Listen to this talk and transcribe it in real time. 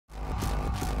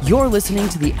You're listening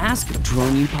to the Ask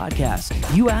Drone U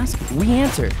podcast. You ask, we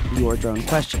answer your drone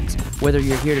questions. Whether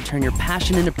you're here to turn your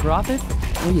passion into profit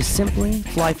or you simply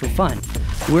fly for fun,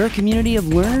 we're a community of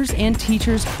learners and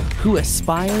teachers who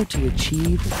aspire to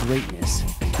achieve greatness.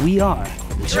 We are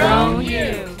Drone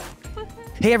U.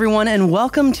 Hey everyone, and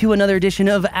welcome to another edition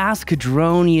of Ask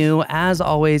Drone U. As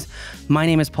always, my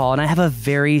name is Paul, and I have a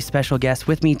very special guest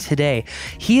with me today.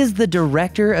 He is the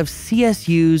director of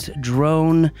CSU's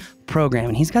drone program,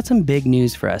 and he's got some big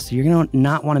news for us, so you're going to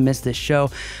not want to miss this show.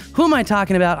 Who am I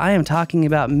talking about? I am talking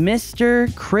about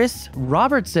Mr. Chris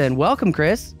Robertson. Welcome,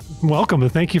 Chris. Welcome,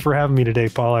 and thank you for having me today,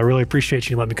 Paul. I really appreciate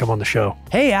you letting me come on the show.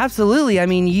 Hey, absolutely. I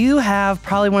mean, you have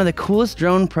probably one of the coolest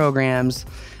drone programs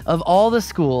of all the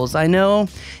schools. I know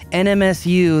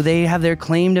NMSU, they have their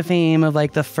claim to fame of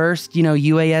like the first,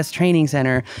 UAS training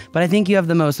center, but I think you have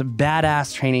the most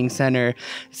badass training center.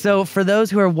 So for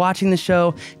those who are watching the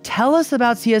show, tell us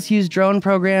about CSU's drone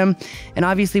program. And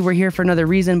obviously we're here for another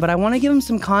reason, but I want to give them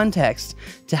some context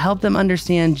to help them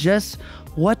understand just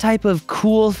what type of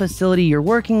cool facility you're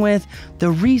working with,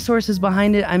 the resources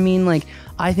behind it. I mean,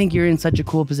 I think you're in such a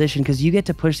cool position because you get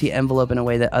to push the envelope in a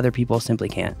way that other people simply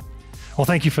can't. Well,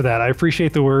 thank you for that. I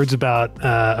appreciate the words about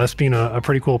us being a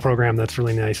pretty cool program. That's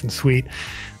really nice and sweet.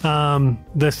 The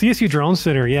CSU Drone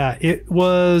Center, it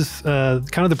was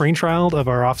kind of the brainchild of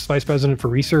our Office Vice President for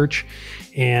Research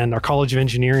and our College of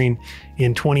Engineering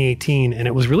in 2018. And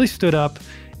it was really stood up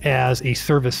as a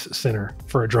service center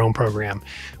for a drone program.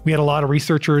 We had a lot of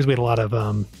researchers, we had a lot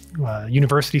of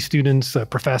university students,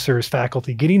 professors,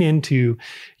 faculty getting into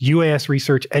UAS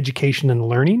research, education, and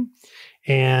learning.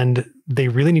 And they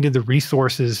really needed the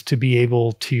resources to be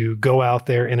able to go out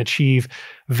there and achieve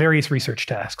various research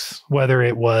tasks, whether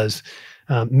it was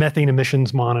methane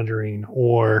emissions monitoring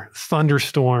or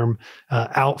thunderstorm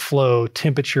outflow,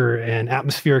 temperature, and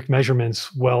atmospheric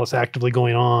measurements while it's actively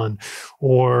going on,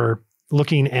 or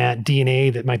looking at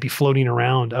DNA that might be floating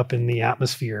around up in the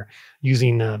atmosphere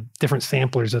using different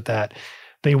samplers of that.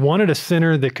 They wanted a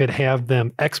center that could have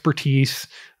them expertise,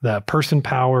 the person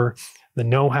power, the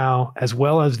know-how, as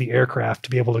well as the aircraft to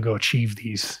be able to go achieve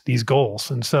these goals.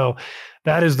 And so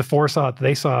that is the forethought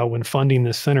they saw when funding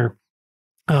this center.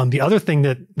 The other thing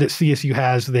that CSU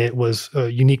has that was a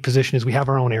unique position is we have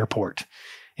our own airport.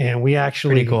 And we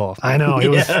actually— Pretty cool. I know.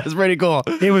 It's pretty cool.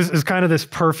 It was kind of this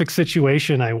perfect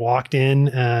situation. I walked in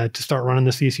to start running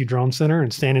the CSU Drone Center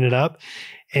and standing it up.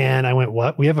 And I went,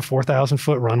 what? We have a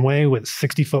 4,000-foot runway with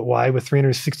 60 foot wide with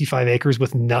 365 acres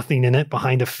with nothing in it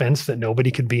behind a fence that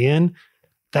nobody could be in.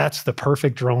 That's the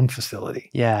perfect drone facility.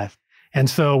 Yeah. And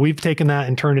so we've taken that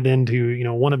and turned it into,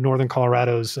 one of Northern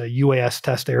Colorado's UAS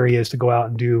test areas to go out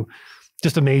and do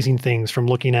just amazing things, from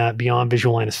looking at beyond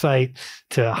visual line of sight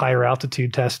to higher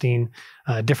altitude testing,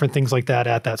 different things like that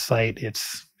at that site.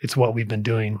 It's what we've been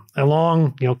doing,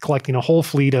 along, collecting a whole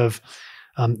fleet of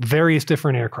various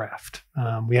different aircraft.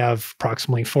 We have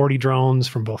approximately 40 drones,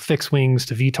 from both fixed wings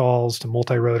to VTOLs to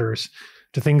multi-rotors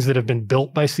to things that have been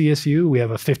built by CSU. We have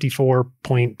a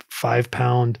 54.5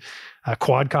 pound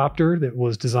quadcopter that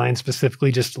was designed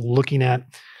specifically just looking at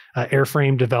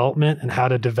airframe development and how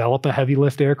to develop a heavy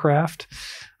lift aircraft,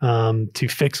 to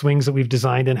fixed wings that we've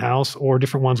designed in-house, or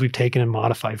different ones we've taken and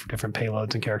modified for different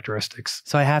payloads and characteristics.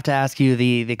 So I have to ask you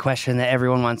the question that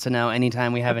everyone wants to know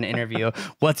anytime we have an interview.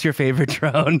 What's your favorite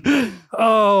drone?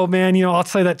 Oh man, I'll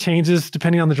say that changes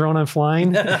depending on the drone I'm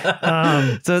flying.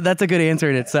 So that's a good answer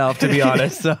in itself, to be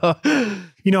honest. So,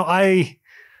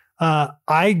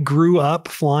 I grew up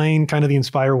flying kind of the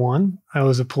Inspire 1. I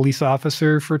was a police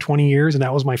officer for 20 years, and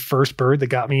that was my first bird that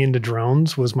got me into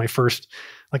drones, was my first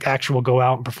actual go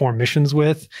out and perform missions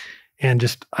with. And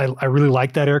just, I really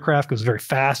liked that aircraft. It was very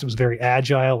fast. It was very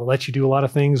agile. It lets you do a lot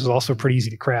of things. It was also pretty easy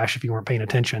to crash if you weren't paying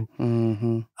attention.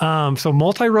 Mm-hmm. So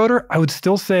multi-rotor, I would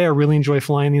still say I really enjoy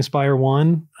flying the Inspire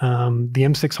 1. The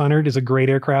M600 is a great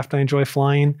aircraft I enjoy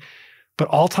flying. But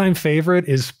all-time favorite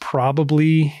is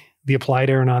probably the Applied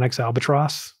Aeronautics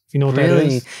Albatross. If you know what that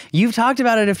is. You've talked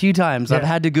about it a few times. Yeah. I've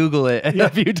had to Google it a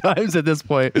few times at this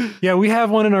point. Yeah, we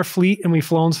have one in our fleet, and we've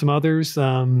flown some others.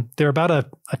 They're about a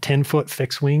 10-foot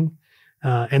fixed wing,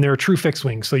 and they're a true fixed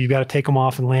wing. So you've got to take them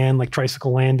off and land, like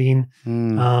tricycle landing.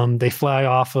 They fly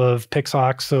off of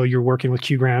Pixhawks, so you're working with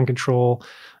Q ground control.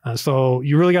 So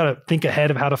you really got to think ahead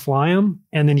of how to fly them.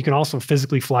 And then you can also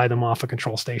physically fly them off a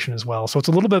control station as well. So it's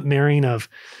a little bit marrying of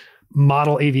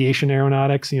model aviation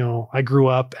aeronautics. I grew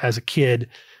up as a kid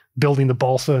building the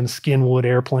balsa and skinwood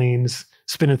airplanes,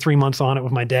 spending 3 months on it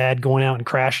with my dad, going out and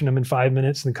crashing them in 5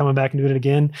 minutes and then coming back and doing it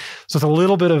again. So it's a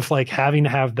little bit of having to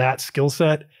have that skill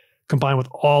set combined with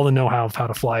all the know-how of how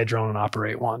to fly a drone and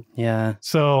operate one. Yeah.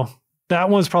 So that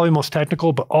one's probably the most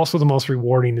technical, but also the most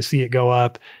rewarding to see it go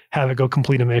up, have it go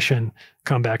complete a mission,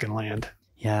 come back and land.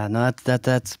 Yeah, no,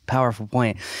 that's a powerful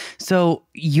point. So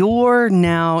you're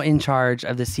now in charge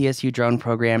of the CSU drone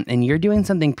program, and you're doing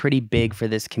something pretty big for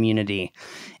this community.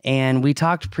 And we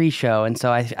talked pre-show, and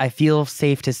so I feel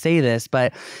safe to say this,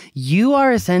 but you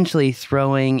are essentially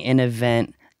throwing an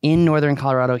event in Northern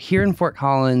Colorado, here in Fort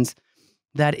Collins,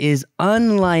 that is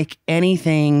unlike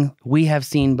anything we have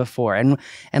seen before. And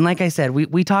like I said,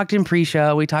 we talked in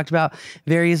pre-show, we talked about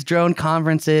various drone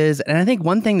conferences. And I think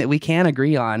one thing that we can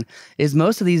agree on is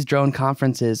most of these drone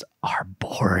conferences are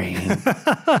boring.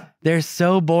 They're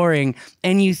so boring.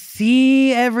 And you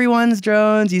see everyone's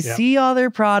drones, you see all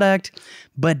their product,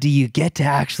 but do you get to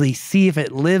actually see if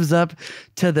it lives up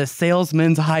to the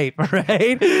salesman's hype,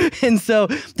 right? And so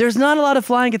there's not a lot of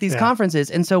flying at these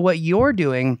conferences. And so what you're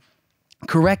doing,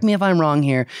 correct me if I'm wrong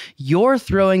here, you're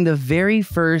throwing the very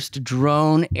first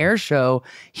drone air show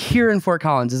here in Fort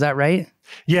Collins. Is that right?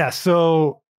 Yeah.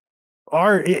 So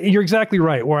you're exactly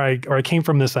right. Where I came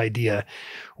from this idea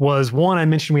was, one, I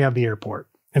mentioned we have the airport.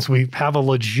 And so we have a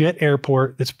legit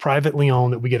airport that's privately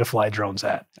owned that we get to fly drones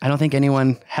at. I don't think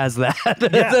anyone has that.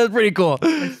 That's pretty cool.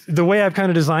 The way I've kind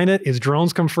of designed it is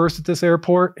drones come first at this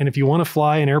airport. And if you want to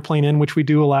fly an airplane in, which we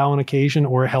do allow on occasion,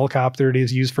 or a helicopter, it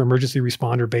is used for emergency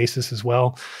responder basis as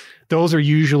well. Those are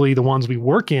usually the ones we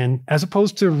work in, as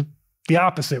opposed to the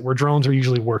opposite, where drones are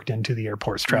usually worked into the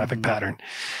airport's traffic pattern.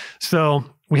 So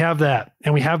we have that,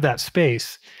 and we have that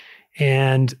space.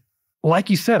 And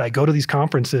like you said, I go to these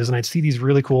conferences and I'd see these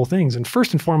really cool things. And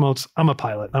first and foremost, I'm a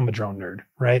pilot. I'm a drone nerd,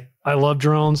 right? I love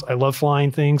drones. I love flying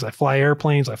things. I fly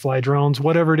airplanes. I fly drones,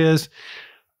 whatever it is.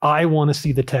 I want to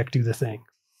see the tech do the thing.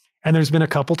 And there's been a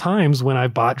couple times when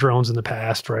I've bought drones in the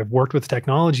past, or I've worked with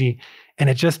technology, and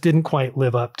it just didn't quite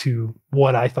live up to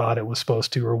what I thought it was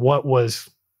supposed to, or what was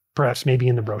perhaps maybe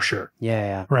in the brochure.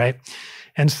 Yeah. Right.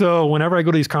 And so whenever I go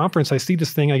to these conferences, I see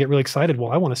this thing, I get really excited.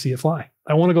 Well, I want to see it fly.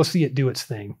 I want to go see it do its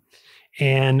thing.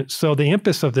 And so the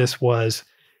impetus of this was,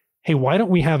 hey, why don't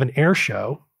we have an air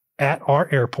show at our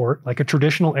airport, like a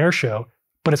traditional air show,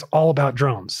 but it's all about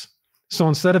drones. So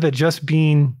instead of it just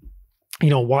being,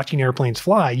 watching airplanes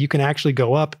fly, you can actually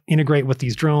go up, integrate with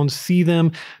these drones, see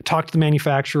them, talk to the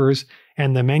manufacturers,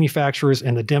 and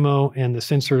the demo and the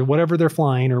sensor, whatever they're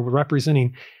flying or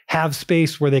representing, have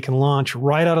space where they can launch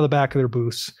right out of the back of their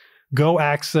booths, go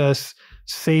access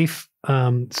safe,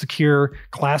 secure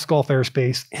class golf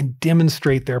airspace, and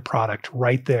demonstrate their product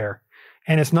right there.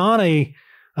 And it's not you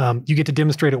get to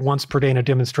demonstrate it once per day in a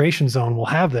demonstration zone. We'll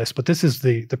have this, but this is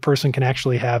the person can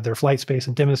actually have their flight space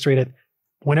and demonstrate it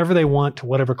whenever they want to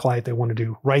whatever client they want to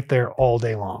do right there all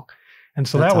day long. And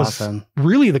so that was awesome.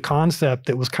 Really the concept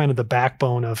that was kind of the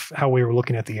backbone of how we were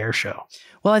looking at the air show.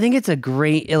 Well, I think it's a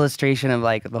great illustration of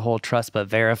like the whole trust but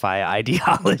verify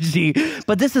ideology.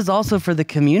 But this is also for the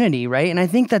community, right? And I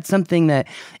think that's something that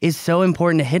is so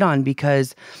important to hit on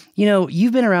because,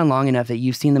 you've been around long enough that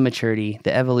you've seen the maturity,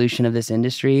 the evolution of this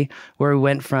industry, where we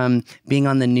went from being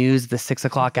on the news the 6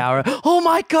 o'clock hour, oh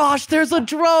my gosh, there's a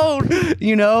drone,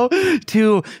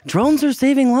 to drones are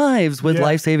saving lives with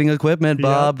life-saving equipment,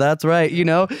 Bob. That's right,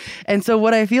 And so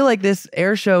what I feel like this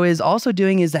air show is also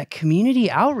doing is that community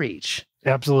outreach.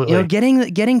 Absolutely.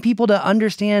 Getting people to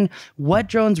understand what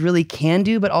drones really can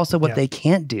do, but also what they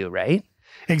can't do, right?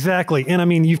 Exactly. And I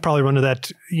mean, you've probably run into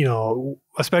that,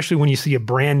 especially when you see a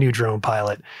brand new drone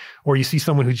pilot, or you see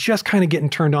someone who's just kind of getting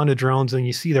turned on to drones and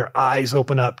you see their eyes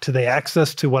open up to the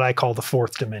access to what I call the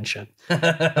fourth dimension.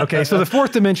 Okay. So the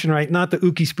fourth dimension, right? Not the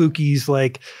ookie spookies,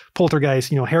 like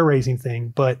poltergeist, hair raising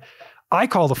thing, but I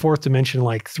call the fourth dimension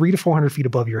like 300 to 400 feet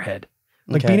above your head.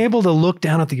 Like being able to look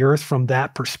down at the earth from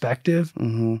that perspective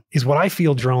is what I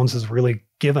feel drones has really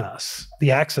given us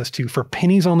the access to for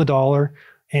pennies on the dollar.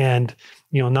 And,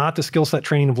 not the skill set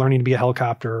training of learning to be a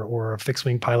helicopter or a fixed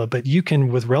wing pilot, but you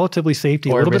can, with relatively safety,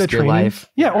 a little bit of training,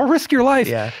 or risk your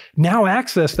life, now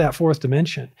access that fourth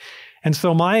dimension. And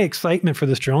so my excitement for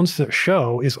this drone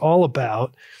show is all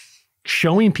about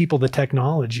showing people the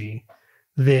technology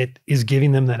that is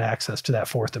giving them that access to that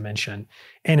fourth dimension.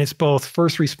 And it's both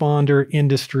first responder,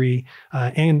 industry,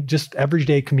 and just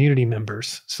everyday community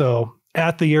members. So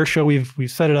at the air show, we've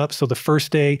set it up. So the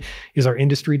first day is our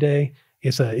industry day.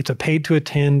 It's a paid to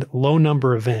attend low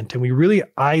number event. And we really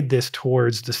eyed this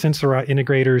towards the sensor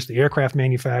integrators, the aircraft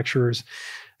manufacturers,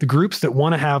 the groups that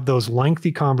want to have those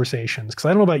lengthy conversations. Because I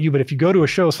don't know about you, but if you go to a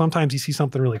show, sometimes you see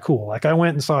something really cool. Like I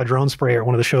went and saw a drone sprayer at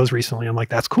one of the shows recently. I'm like,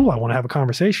 that's cool. I want to have a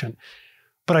conversation.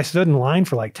 But I stood in line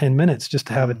for like 10 minutes just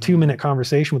to have a 2-minute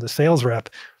conversation with a sales rep.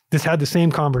 This had the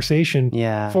same conversation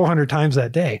 400 times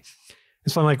that day.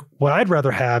 And so I'm like, what I'd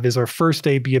rather have is our first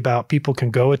day be about people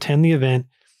can go attend the event,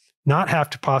 not have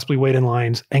to possibly wait in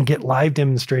lines, and get live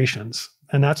demonstrations.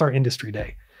 And that's our industry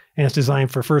day. And it's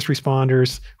designed for first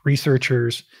responders,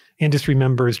 researchers, industry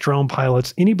members, drone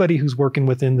pilots, anybody who's working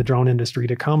within the drone industry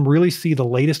to come really see the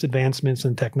latest advancements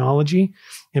in technology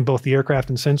in both the aircraft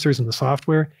and sensors and the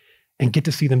software, and get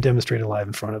to see them demonstrated live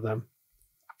in front of them.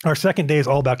 Our second day is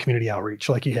all about community outreach,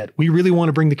 like you had. We really want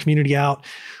to bring the community out.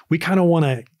 We kind of want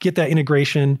to get that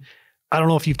integration. I don't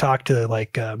know if you've talked to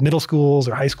like middle schools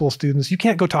or high school students. You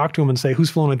can't go talk to them and say, who's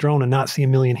flown a drone, and not see a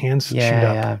million hands shoot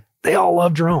up. Yeah. They all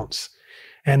love drones.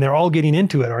 And they're all getting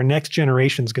into it. Our next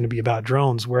generation is going to be about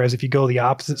drones. Whereas if you go the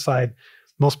opposite side,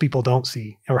 most people don't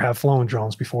see or have flown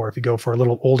drones before if you go for a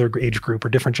little older age group or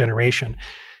different generation.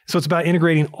 So it's about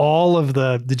integrating all of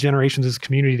the generations as a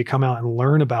community to come out and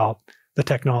learn about the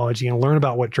technology and learn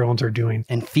about what drones are doing.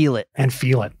 And feel it.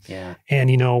 Yeah. And,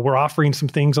 we're offering some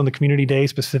things on the community day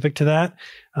specific to that.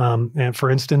 And for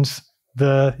instance,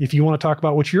 if you want to talk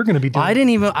about what you're going to be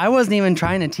doing. I wasn't even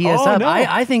trying to tee us up. No.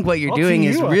 I think what you're doing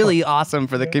is really awesome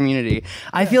for the community.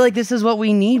 I feel like this is what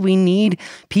we need. We need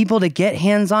people to get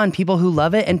hands-on, people who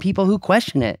love it and people who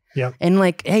question it. Yep. And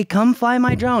like, hey, come fly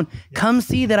my drone. Yep. Come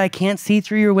see that I can't see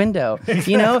through your window.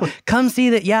 Exactly. Come see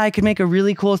that, yeah, I could make a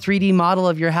really cool 3D model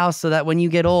of your house so that when you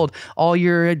get old, all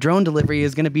your drone delivery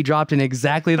is going to be dropped in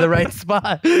exactly the right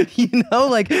spot.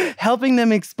 Like helping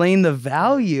them explain the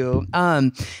value.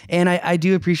 And I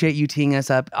do appreciate you teeing us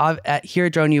up. Here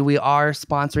at Drone U, we are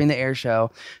sponsoring the air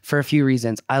show for a few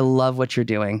reasons. I love what you're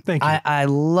doing. Thank you. I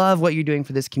love what you're doing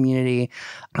for this community.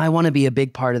 I want to be a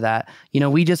big part of that.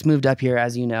 We just moved up here,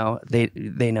 as you know.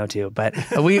 They know too, but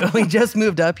we just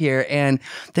moved up here, and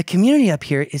the community up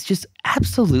here is just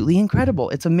absolutely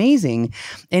incredible. It's amazing.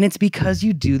 And it's because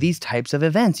you do these types of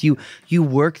events. You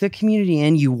work the community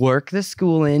in, you work the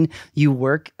school in,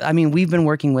 we've been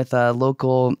working with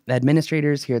local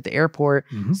administrators here at the airport,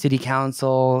 city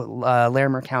council,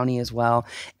 Larimer County as well.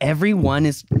 Everyone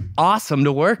is awesome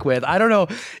to work with. I don't know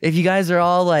if you guys are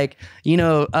all like,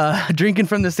 drinking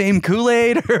from the same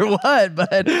Kool-Aid or what,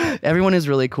 but everyone is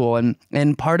really cool.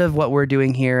 And part of what we're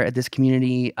doing here at this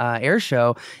community air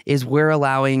show is we're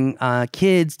allowing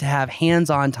kids to have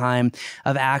hands-on time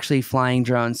of actually flying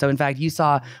drones. So in fact, you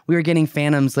saw we were getting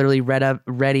Phantoms literally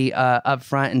ready up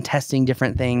front and testing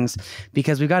different things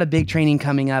because we've got a big training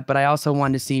coming up, but I also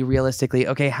wanted to see realistically,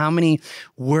 okay, how many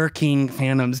working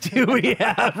Phantoms do we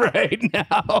have right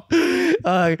now?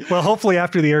 Well, hopefully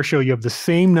after the air show, you have the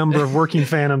same number of working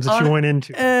Phantoms that you went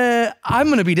into. I'm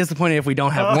going to be disappointed if we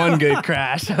don't have one good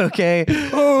crash, okay?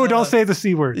 Oh, don't say the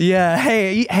C word. Yeah.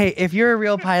 Hey, if you're a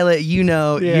real pilot, you're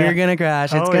going to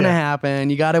crash. It's going to happen.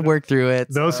 You got to work through it.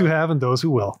 Those who have and those who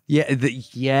will. Yeah.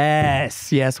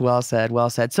 Yes. Well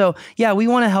said. So yeah, we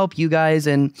want to help you guys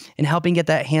in helping get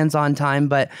that hands-on time,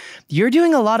 but you're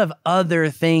doing a lot of other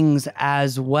things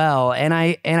as well. And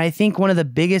I think one of the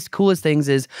biggest, coolest things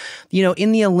is,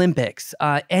 in the Olympics,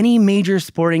 any major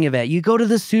sporting event, you go to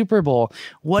the Super Bowl,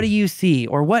 what do you see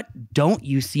or what don't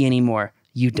you see anymore?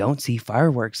 You don't see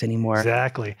fireworks anymore.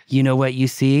 Exactly. You know what you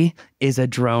see is a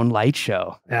drone light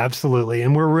show. Absolutely.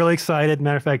 And we're really excited.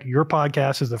 Matter of fact, your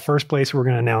podcast is the first place we're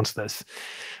going to announce this.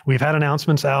 We've had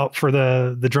announcements out for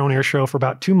the drone air show for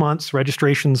about 2 months.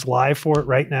 Registration's live for it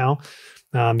right now.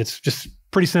 It's just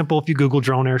pretty simple. If you Google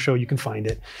drone air show, you can find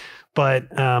it. But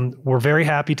we're very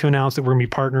happy to announce that we're going to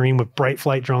be partnering with Bright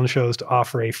Flight Drone Shows to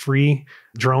offer a free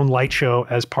drone light show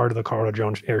as part of the Colorado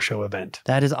Drone Air Show event.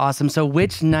 That is awesome. So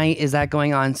which night is that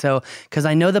going on? So, because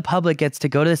I know the public gets to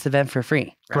go to this event for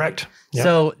free. Right? Correct. Yep.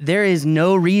 So there is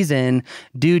no reason,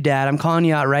 dude, dad, I'm calling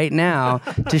you out right now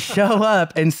to show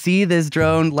up and see this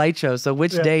drone light show. So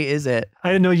which day is it? I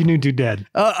didn't know you knew dude, dad.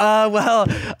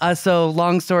 So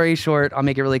long story short, I'll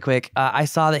make it really quick. I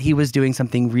saw that he was doing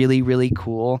something really, really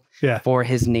cool for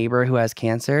his neighbor who has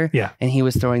cancer. Yeah. And he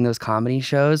was throwing those comedy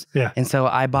shows. Yeah. And so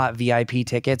I bought VIP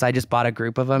tickets. I just bought a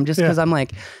group of them just because I'm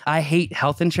like, I hate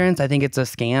health insurance. I think it's a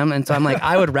scam. And so I'm like,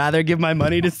 I would rather give my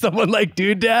money to someone like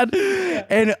dude, dad.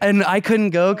 And I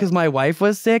couldn't go because my wife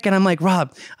was sick. And I'm like,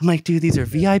 Rob, dude, these are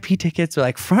VIP tickets. They're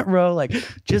like front row. Like,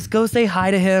 just go say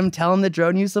hi to him. Tell him that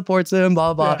Drone U supports him,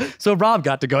 blah, blah. Yeah. So Rob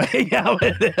got to go hang out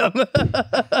with him.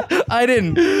 I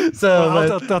didn't.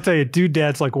 So I'll tell you, dude,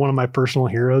 dad's like one of my personal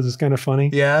heroes. It's kind of funny.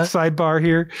 Yeah. Sidebar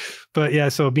here. But yeah,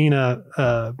 so being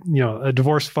a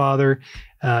divorced father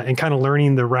and kind of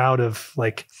learning the route of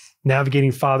like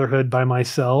navigating fatherhood by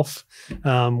myself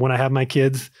when I have my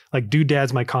kids, like dude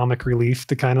dad's my comic relief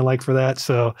to kind of like for that.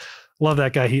 So Love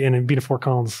that guy. He and being a Fort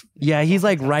Collins. Yeah, he's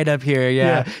like right up here.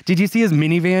 Yeah. Did you see his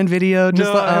minivan video?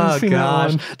 No, I haven't seen that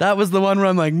one. That was the one where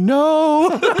I'm like, no.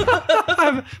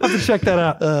 I have to check that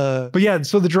out. But yeah,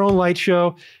 so the drone light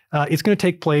show, it's going to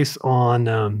take place on,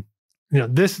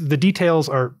 the details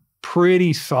are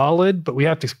pretty solid, but we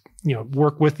have to,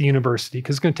 work with the university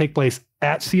because it's going to take place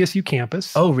at CSU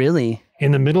campus. Oh, really?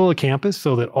 In the middle of campus,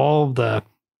 so that all the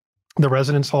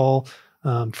residence hall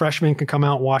freshmen can come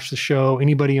out and watch the show.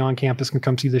 Anybody on campus can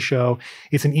come see the show.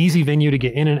 It's an easy venue to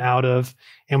get in and out of,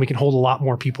 and we can hold a lot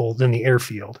more people than the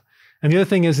airfield. And the other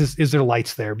thing is there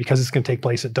lights there because it's going to take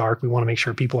place at dark. We want to make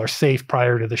sure people are safe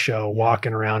prior to the show,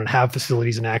 walking around and have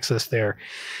facilities and access there.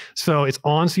 So it's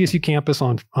on CSU campus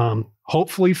on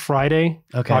hopefully Friday,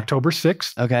 October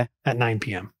 6th at 9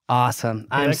 p.m. Awesome.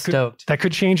 I'm stoked. That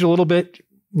could change a little bit.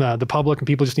 The public and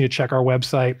people just need to check our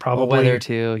website. Probably weather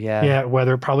too. Yeah,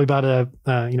 weather. Probably about a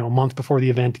month before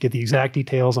the event to get the exact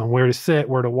details on where to sit,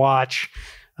 where to watch.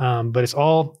 But it's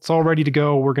all ready to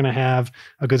go. We're going to have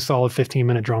a good solid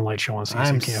 15-minute drone light show on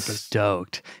CSU campus. I'm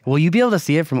stoked. Will you be able to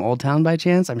see it from Old Town by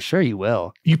chance? I'm sure you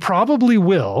will. You probably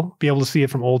will be able to see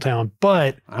it from Old Town,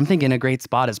 but I'm thinking a great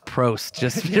spot is Prost,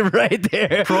 just right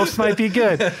there. Prost might be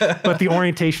good, but the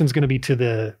orientation is going to be to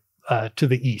the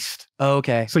east. Oh,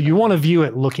 okay. So you want to view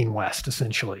it looking west,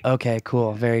 essentially. Okay,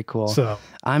 cool. Very cool. So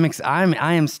I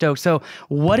am stoked. So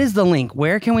what is the link?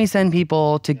 Where can we send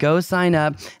people to go sign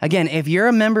up? Again, if you're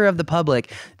a member of the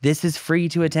public, this is free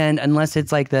to attend unless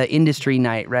it's like the industry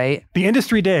night, right? The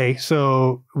industry day.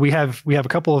 So we have a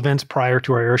couple events prior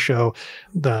to our air show.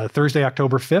 The Thursday,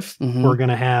 October 5th, we're going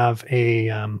to have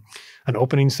an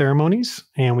opening ceremonies,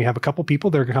 and we have a couple people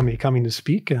that are coming to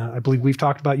speak. I believe we've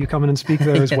talked about you coming and speak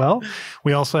there as well.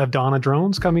 We also have Donna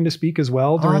Drones coming to speak as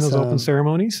well during those open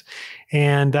ceremonies.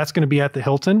 And that's going to be at the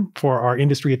Hilton for our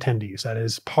industry attendees. That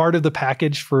is part of the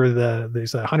package for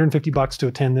there's $150 to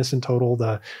attend this in total,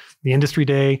 the industry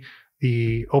day,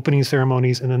 the opening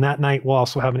ceremonies, and then that night we'll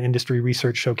also have an industry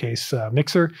research showcase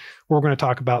mixer. Where we're going to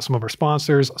talk about some of our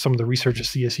sponsors, some of the research that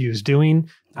CSU is doing.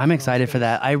 I'm excited for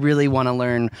that. I really want to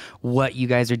learn what you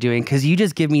guys are doing because you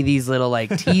just give me these little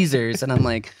like teasers, and I'm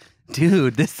like,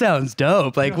 dude, this sounds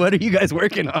dope. Like, what are you guys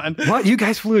working on? What? You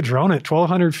guys flew a drone at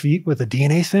 1,200 feet with a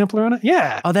DNA sampler on it?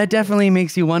 Yeah. Oh, that definitely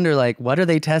makes you wonder, like, what are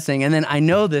they testing? And then I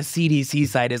know the CDC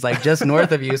site is like just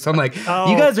north of you. So I'm like,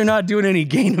 you guys are not doing any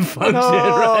gain of function,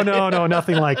 right? No,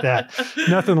 nothing like that.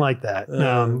 Nothing like that.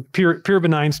 Pure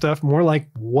benign stuff. More like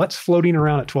what's floating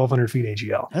around at 1,200 feet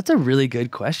AGL? That's a really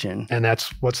good question. And that's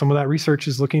what some of that research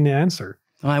is looking to answer.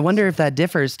 Well, I wonder if that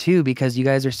differs too, because you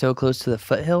guys are so close to the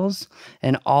foothills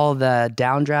and all the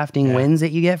downdrafting winds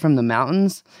that you get from the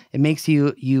mountains. It makes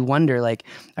you wonder, like,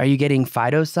 are you getting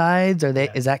phytosides?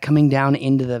 Is that coming down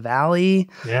into the valley?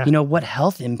 Yeah. What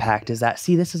health impact is that?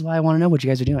 See, this is why I want to know what you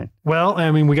guys are doing. Well, I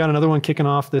mean, we got another one kicking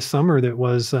off this summer that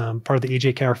was part of the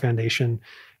AJ Carr Foundation.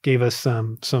 Gave us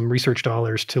some research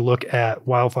dollars to look at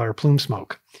wildfire plume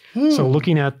smoke. So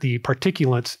looking at the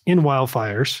particulates in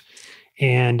wildfires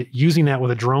and using that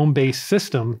with a drone-based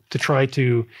system to try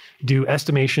to do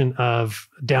estimation of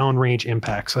downrange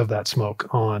impacts of that smoke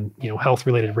on,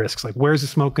 health-related risks. Like, where's the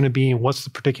smoke going to be and what's the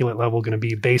particulate level going to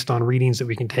be based on readings that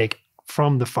we can take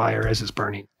from the fire as it's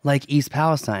burning. Like East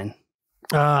Palestine.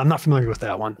 I'm not familiar with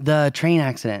that one. The train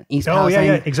accident, East Palestine.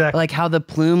 Yeah, exactly. Like how the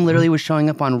plume literally was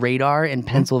showing up on radar in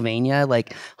Pennsylvania,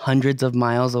 like hundreds of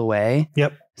miles away.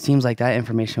 Yep. Seems like that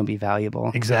information will be valuable.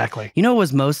 Exactly. You know what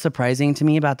was most surprising to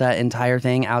me about that entire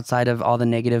thing, outside of all the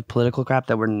negative political crap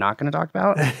that we're not going to talk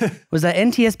about, was that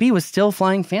NTSB was still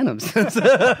flying Phantoms. So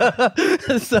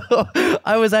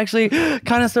I was actually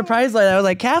kind of surprised. Like, I was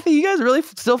like, Kathy, you guys really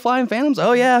still flying Phantoms?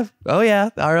 Oh yeah.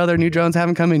 Our other new drones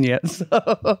haven't come in yet. So.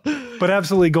 But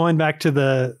absolutely, going back to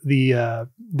the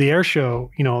air show,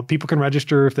 people can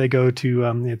register if they go to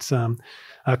it's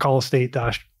Colostate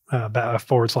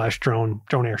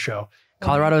 /drone air show.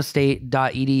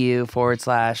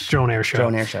 coloradostate.edu/drone air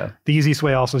show. The easiest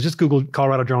way also is just Google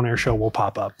Colorado Drone Air Show will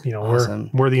pop up. Awesome.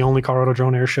 We're the only Colorado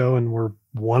Drone Air Show, and we're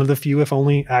one of the few, if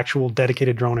only, actual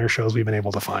dedicated drone air shows we've been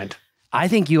able to find. I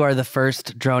think you are the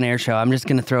first drone air show. I'm just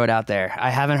going to throw it out there. I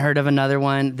haven't heard of another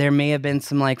one. There may have been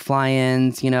some like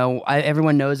fly-ins,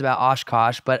 everyone knows about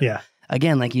Oshkosh, but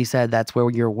again, like you said, that's where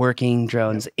you're working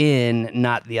drones in,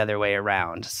 not the other way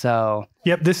around. So,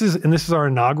 yep, this is our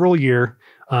inaugural year.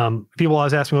 People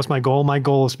always ask me, what's my goal? My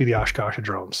goal is to be the Oshkosh of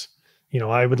drones.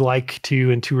 I would like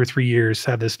to, in 2 or 3 years,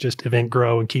 have this just event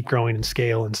grow and keep growing in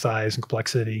scale and size and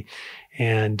complexity,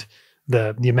 and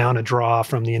the amount of draw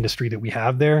from the industry that we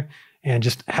have there, and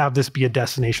just have this be a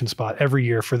destination spot every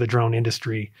year for the drone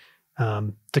industry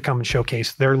to come and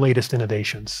showcase their latest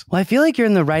innovations. Well, I feel like you're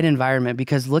in the right environment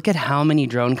because look at how many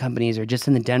drone companies are just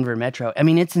in the Denver metro. I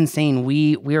mean, it's insane.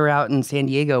 We were out in San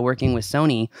Diego working with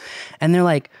Sony, and they're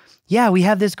like, yeah, we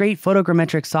have this great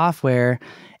photogrammetric software,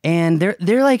 and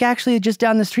they're like actually just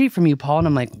down the street from you, Paul. And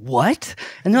I'm like, what?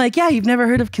 And they're like, yeah, you've never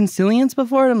heard of Consilience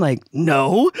before? And I'm like,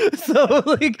 no. So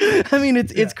like, I mean,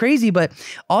 it's crazy. But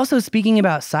also speaking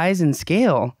about size and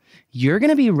scale, you're going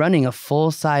to be running a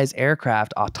full-size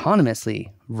aircraft autonomously,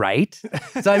 right?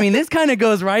 So, I mean, this kind of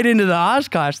goes right into the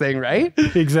Oshkosh thing, right?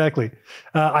 Exactly.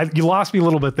 You lost me a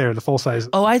little bit there, the full size.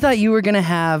 Oh, I thought you were going to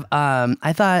have,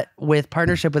 I thought with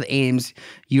partnership with Ames,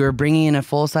 you were bringing in a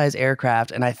full-size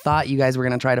aircraft, and I thought you guys were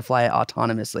going to try to fly it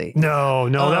autonomously. No,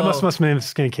 that must have been a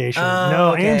miscommunication.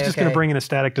 No, okay, Ames just going to bring in a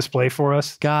static display for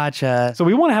us. Gotcha. So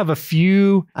we want to have a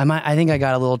few. I think I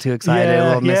got a little too excited, a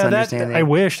little misunderstanding. I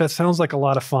wish. That sounds like a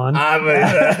lot of fun.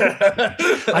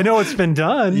 I know it's been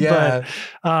done, but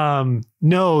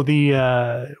no,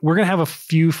 we're going to have a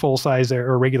few full-size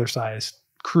or regular size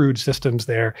crewed systems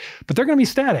there, but they're going to be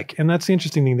static. And that's the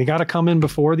interesting thing. They got to come in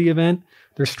before the event.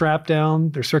 They're strapped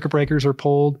down, their circuit breakers are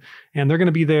pulled, and they're going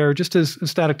to be there just as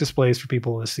static displays for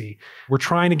people to see. We're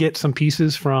trying to get some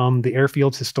pieces from the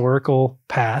airfield's historical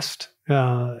past.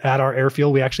 At our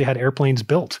airfield, we actually had airplanes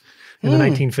built in the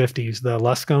 1950s. The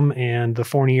Luscombe and the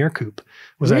Forney Air Coupe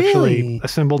was actually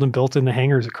assembled and built in the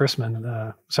hangars at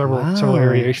Chrisman, several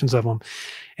variations of them.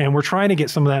 And we're trying to get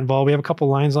some of that involved. We have a couple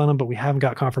lines on them, but we haven't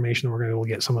got confirmation that we're going to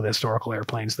get some of the historical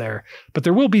airplanes there. But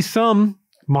there will be some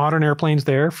modern airplanes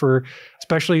there for,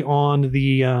 especially on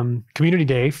the community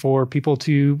day, for people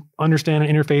to understand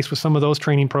and interface with some of those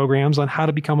training programs on how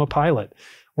to become a pilot.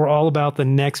 We're all about the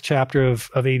next chapter of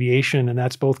aviation, and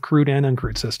that's both crewed and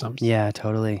uncrewed systems. Yeah,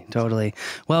 totally.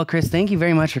 Well, Chris, thank you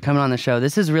very much for coming on the show.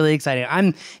 This is really exciting.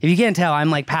 If you can't tell, I'm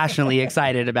like passionately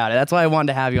excited about it. That's why I wanted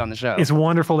to have you on the show. It's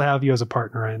wonderful to have you as a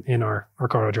partner in our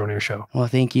Colorado Drone Air Show. Well,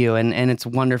 thank you. And it's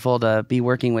wonderful to be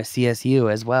working with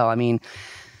CSU as well. I mean,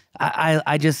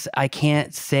 I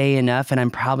can't say enough, and I'm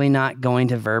probably not going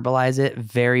to verbalize it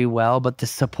very well, but the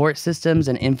support systems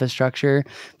and infrastructure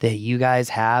that you guys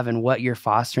have and what you're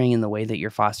fostering and the way that you're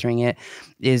fostering it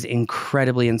is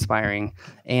incredibly inspiring.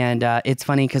 And it's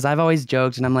funny because I've always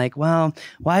joked and I'm like, well,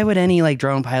 why would any like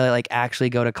drone pilot like actually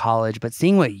go to college? But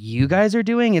seeing what you guys are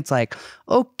doing, it's like,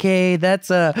 okay,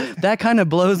 that kind of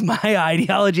blows my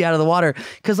ideology out of the water.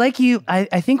 Because like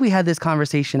I think we had this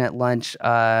conversation at lunch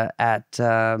at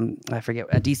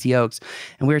DC Oaks,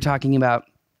 and we were talking about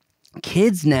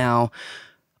kids now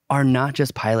are not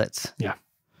just pilots. Yeah.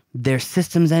 They're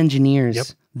systems engineers. Yep.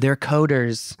 They're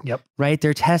coders. Yep. Right?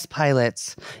 They're test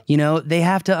pilots. You know, they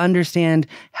have to understand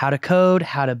how to code,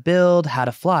 how to build, how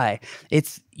to fly.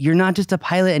 You're not just a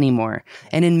pilot anymore.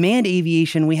 And in manned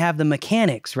aviation, we have the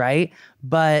mechanics, right?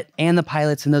 And the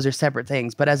pilots, and those are separate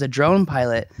things. But as a drone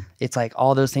pilot, it's like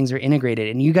all those things are integrated,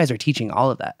 and you guys are teaching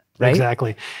all of that, right?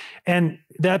 Exactly. And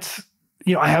that's,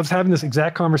 I was having this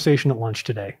exact conversation at lunch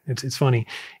today. It's funny,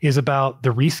 is about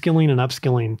the reskilling and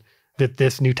upskilling that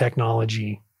this new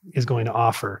technology is going to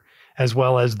offer, as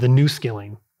well as the new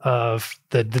skilling of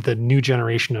the new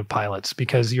generation of pilots,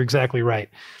 because you're exactly right.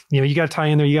 You got to tie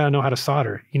in there. You got to know how to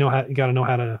solder. You got to know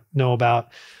how to know about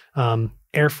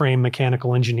airframe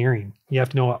mechanical engineering. You have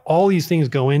to know all these things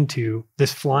go into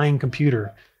this flying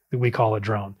computer that we call a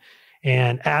drone.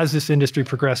 And as this industry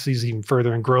progresses even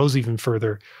further and grows even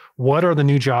further, what are the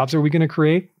new jobs are we going to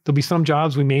create? There'll be some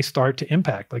jobs we may start to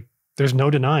impact. Like, there's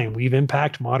no denying we've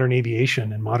impacted modern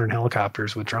aviation and modern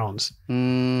helicopters with drones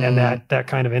and that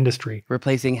kind of industry.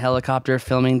 Replacing helicopter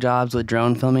filming jobs with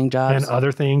drone filming jobs. And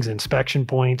other things, inspection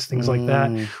points, things like that.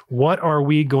 What are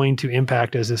we going to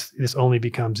impact as this only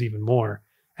becomes even more?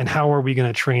 And how are we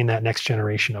going to train that next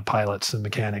generation of pilots and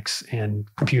mechanics and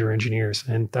computer engineers?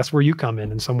 And that's where you come in,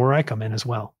 and somewhere I come in as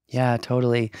well. Yeah,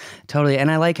 totally.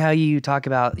 And I like how you talk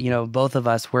about, both of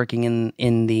us working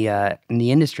in the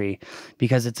industry,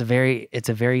 because it's a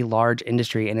very large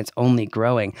industry and it's only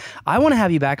growing. I want to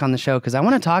have you back on the show because I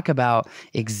want to talk about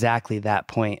exactly that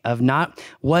point of not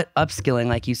what upskilling,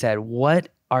 like you said, what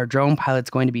are drone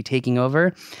pilots going to be taking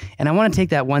over? And I want to take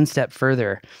that one step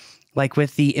further. Like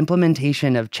with the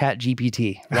implementation of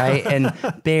ChatGPT, right? And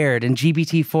Baird and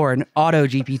GPT-4 and Auto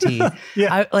GPT.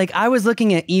 Yeah. I was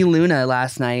looking at eLuna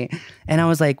last night and I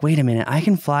was like, wait a minute, I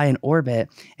can fly in orbit.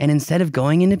 And instead of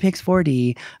going into Pix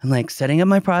 4D, I'm like setting up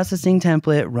my processing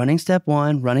template, running step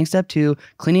 1, running step 2,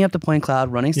 cleaning up the point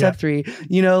cloud, running step 3.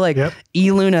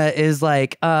 eLuna is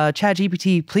like,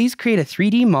 ChatGPT, please create a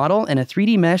 3D model and a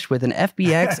 3D mesh with an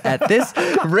FBX at this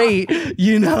rate,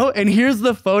 and here's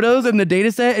the photos and the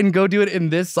data set, and go do it in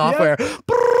this software.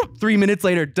 3 minutes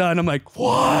later, done. I'm like,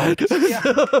 what? Yeah.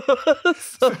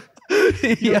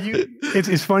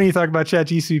 It's funny you talk about Chat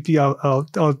GCP. Or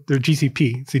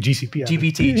GCP. It's the GCP.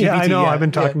 GPT. Yeah, I know. Yeah, I've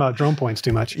been talking about drone points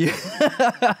too much. Yeah.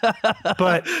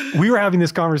 But we were having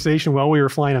this conversation while we were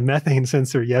flying a methane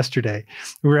sensor yesterday.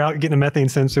 We were out getting a methane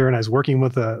sensor, and I was working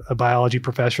with a biology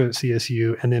professor at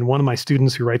CSU, and then one of my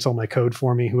students who writes all my code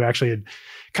for me, who actually had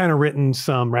kind of written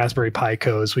some Raspberry Pi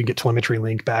code so we can get telemetry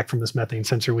link back from this methane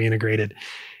sensor we integrated.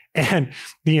 And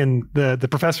the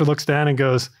professor looks down and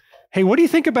goes, hey, what do you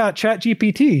think about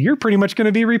ChatGPT? You're pretty much going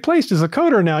to be replaced as a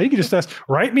coder now. You can just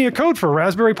write me a code for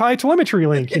Raspberry Pi telemetry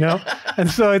link, you know? And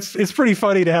so it's pretty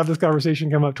funny to have this conversation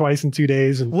come up twice in 2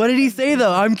 days. And what did he say,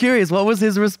 though? I'm curious. What was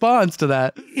his response to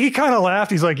that? He kind of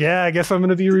laughed. He's like, yeah, I guess I'm going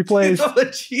to be replaced. Oh,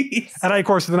 jeez. And of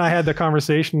course, then I had the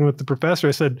conversation with the professor.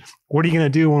 I said, what are you going to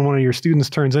do when one of your students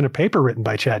turns in a paper written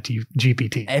by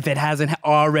ChatGPT? If it hasn't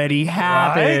already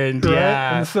happened. Right?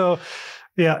 Yeah. And so,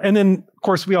 yeah. And then, of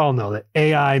course, we all know that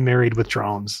AI married with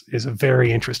drones is a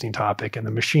very interesting topic, and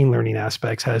the machine learning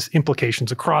aspects has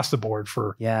implications across the board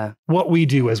for what we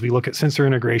do as we look at sensor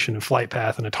integration and flight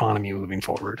path and autonomy moving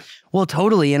forward. Well,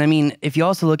 totally. And I mean, if you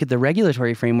also look at the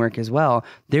regulatory framework as well,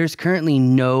 there's currently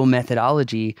no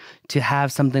methodology to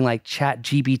have something like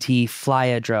ChatGPT fly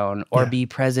a drone or be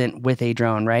present with a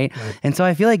drone, right? And so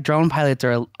I feel like drone pilots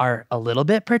are a little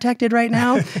bit protected right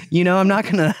now. You know, I'm not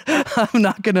gonna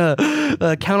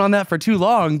count on that for too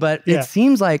long, but it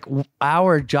seems like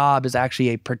our job is actually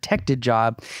a protected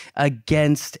job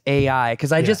against AI.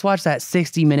 Because I just watched that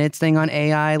 60 Minutes thing on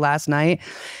AI last night,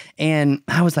 and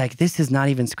I was like, this is not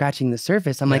even scratching the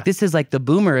surface. I'm like, this is like the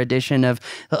boomer edition of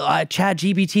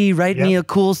ChatGPT, write me a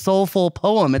cool, soulful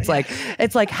poem. It's like,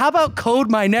 how about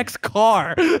code my next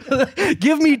car?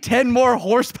 Give me 10 more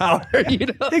horsepower. You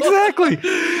know? Exactly.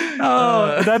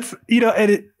 That's, you know,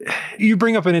 and you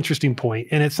bring up an interesting point,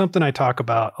 and it's something I talk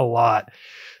about a lot.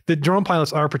 That drone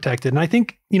pilots are protected, and I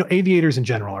think, you know, aviators in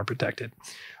general are protected.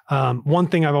 One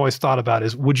thing I've always thought about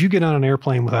is, would you get on an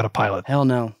airplane without a pilot? Hell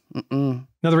no. Mm-mm.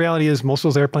 Now, the reality is most of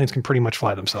those airplanes can pretty much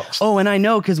fly themselves. Oh, and I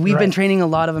know, because we've been training a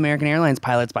lot of American Airlines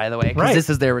pilots, by the way, because this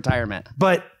is their retirement.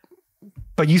 But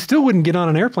you still wouldn't get on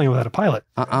an airplane without a pilot.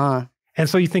 And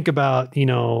so you think about, you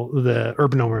know, the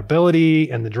urban air mobility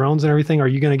and the drones and everything. Are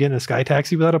you going to get in a sky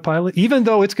taxi without a pilot? Even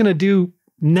though it's going to do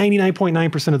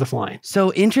 99.9% of the flying.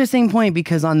 So interesting point,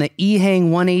 because on the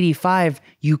EHang 185,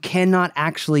 you cannot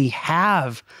actually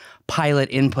have pilot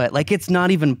input. Like, it's not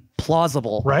even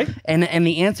plausible. Right. And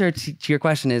the answer to your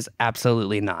question is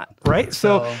absolutely not. Right.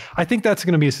 So I think that's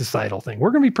going to be a societal thing.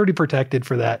 We're going to be pretty protected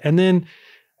for that. And then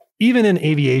even in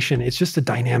aviation, it's just a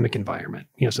dynamic environment.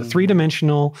 You know, it's a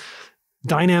three-dimensional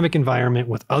dynamic environment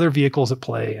with other vehicles at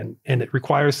play, and it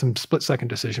requires some split-second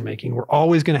decision-making. We're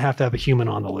always going to have a human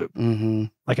on the loop.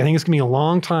 Like, I think it's going to be a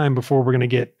long time before we're going to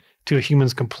get to a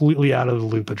humans completely out of the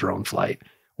loop of drone flight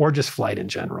or just flight in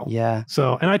general. Yeah.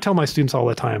 So, and I tell my students all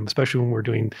the time, especially when we're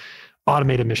doing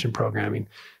automated mission programming,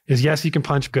 is yes, you can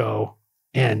punch go,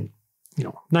 and, you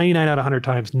know, 99 out of 100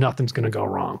 times, nothing's going to go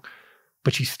wrong.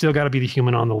 But you still got to be the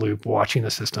human on the loop, watching the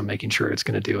system, making sure it's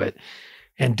going to do it,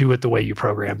 and do it the way you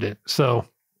programmed it. So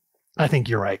I think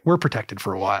you're right. We're protected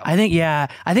for a while. I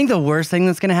think the worst thing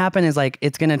that's going to happen is, like,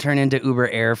 it's going to turn into Uber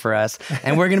Air for us,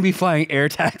 and we're going to be flying air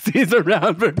taxis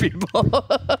around for people.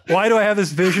 Why do I have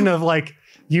this vision of, like,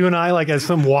 you and I, like, as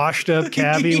some washed up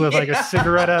cabbie with like a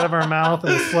cigarette out of our mouth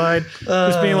and a slide,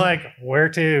 just being like, where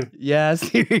to? Yeah,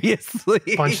 seriously.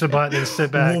 Punch the button and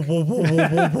sit back.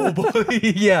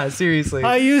 Yeah, seriously.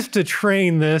 I used to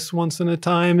train this once in a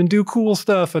time and do cool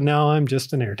stuff, and now I'm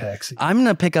just an air taxi. I'm going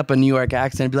to pick up a New York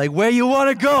accent and be like, where you want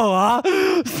to go, huh?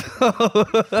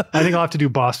 I think I'll have to do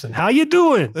Boston. How you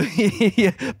doing?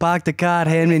 Park the car,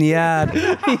 hand me the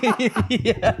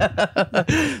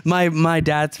yard. My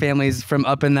dad's family's from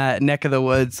up in that neck of the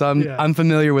woods, so I'm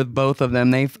familiar with both of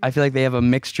them. I feel like they have a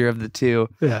mixture of the two.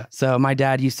 Yeah. So my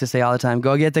dad used to say all the time,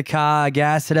 "Go get the car,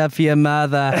 gas it up for your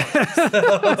mother."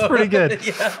 That's pretty good.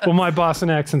 Yeah. Well, my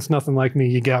Boston accent's nothing like me.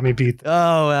 You got me beat.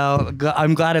 Oh well,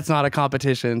 I'm glad it's not a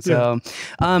competition. So,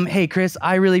 hey Chris,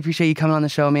 I really appreciate you coming on the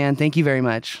show, man. Thank you very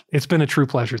much. It's been a true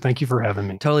pleasure. Thank you for having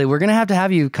me. Totally. We're gonna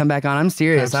have you come back on. I'm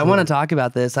serious. Absolutely. I want to talk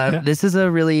about this. This is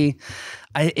a really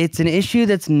it's an issue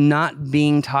that's not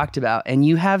being talked about, and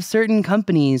you have certain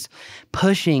companies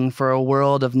pushing for a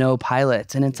world of no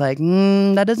pilots, and it's like,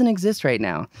 that doesn't exist right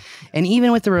now. And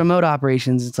even with the remote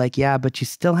operations, it's like, yeah, but you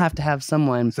still have to have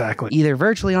someone either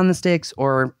virtually on the sticks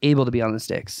or able to be on the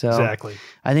sticks. So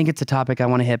I think it's a topic I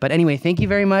want to hit. But anyway, thank you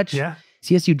very much. Yeah.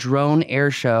 CSU Drone Air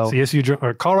Show.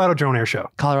 Colorado Drone Air Show.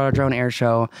 Colorado Drone Air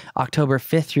Show, October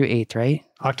 5th through 8th, right?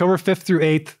 October 5th through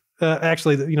 8th.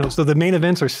 actually, so the main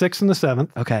events are 6th and the 7th.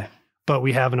 Okay. But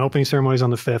we have an opening ceremonies on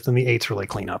the 5th, and the 8th's really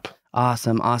cleanup.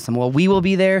 Awesome. Well, we will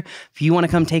be there. If you want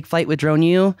to come take flight with Drone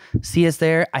U, see us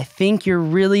there. I think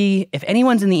if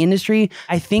anyone's in the industry,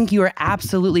 I think you are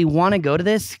absolutely want to go to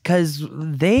this because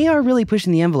they are really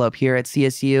pushing the envelope here at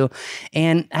CSU.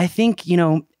 And I think,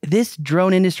 this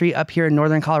drone industry up here in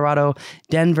Northern Colorado,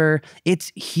 Denver,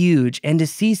 it's huge. And to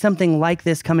see something like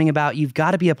this coming about, you've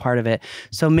got to be a part of it.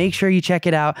 So make sure you check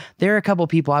it out. There are a couple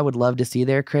people I would love to see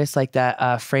there, Chris, like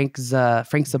that Frank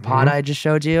Zapata I just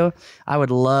showed you. I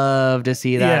would love to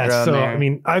see that drone so, there. I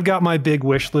mean, I've got my big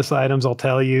wish list items, I'll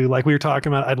tell you. Like we were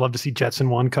talking about, I'd love to see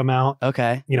Jetson 1 come out.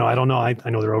 Okay. I don't know. I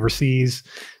know they're overseas.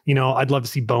 I'd love to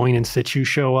see Boeing in situ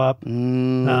show up.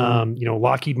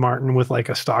 Lockheed Martin with like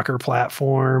a stalker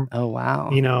platform. Oh, wow.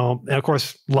 And of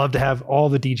course, love to have all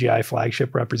the DJI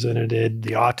flagship represented,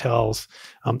 the Autels.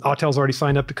 Autel's already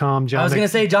signed up to come. I was going to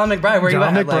say John McBride. Where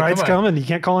John you at? McBride's coming. You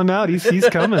can't call him out. He's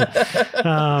coming.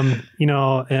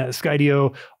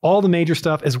 Skydio, all the major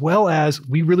stuff, as well as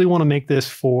we really want to make this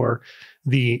for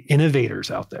the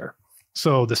innovators out there.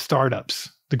 So the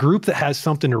startups, the group that has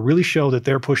something to really show that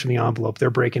they're pushing the envelope, they're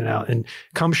breaking it out, and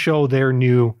come show their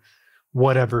new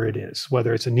whatever it is,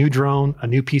 whether it's a new drone, a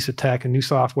new piece of tech, a new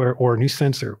software, or a new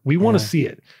sensor. We want to see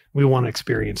it. We want to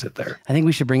experience it there. I think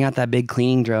we should bring out that big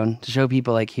cleaning drone to show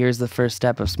people like, here's the first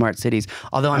step of smart cities.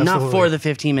 Although I'm not for the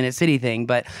 15-minute city thing,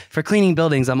 but for cleaning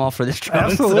buildings, I'm all for this drone.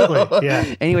 Absolutely. So.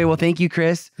 Yeah. Anyway, well, thank you,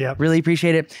 Chris. Yep. Really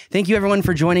appreciate it. Thank you, everyone,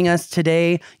 for joining us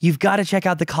today. You've got to check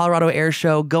out the Colorado Air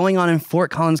Show going on in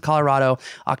Fort Collins, Colorado,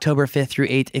 October 5th through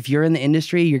 8th. If you're in the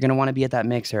industry, you're going to want to be at that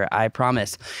mixer, I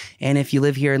promise. And if you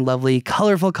live here in lovely,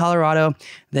 colorful Colorado,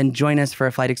 then join us for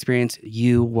a flight experience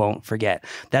you won't forget.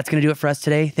 That's going to do it for us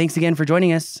today. Thanks again for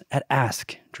joining us at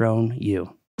Ask Drone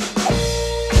U.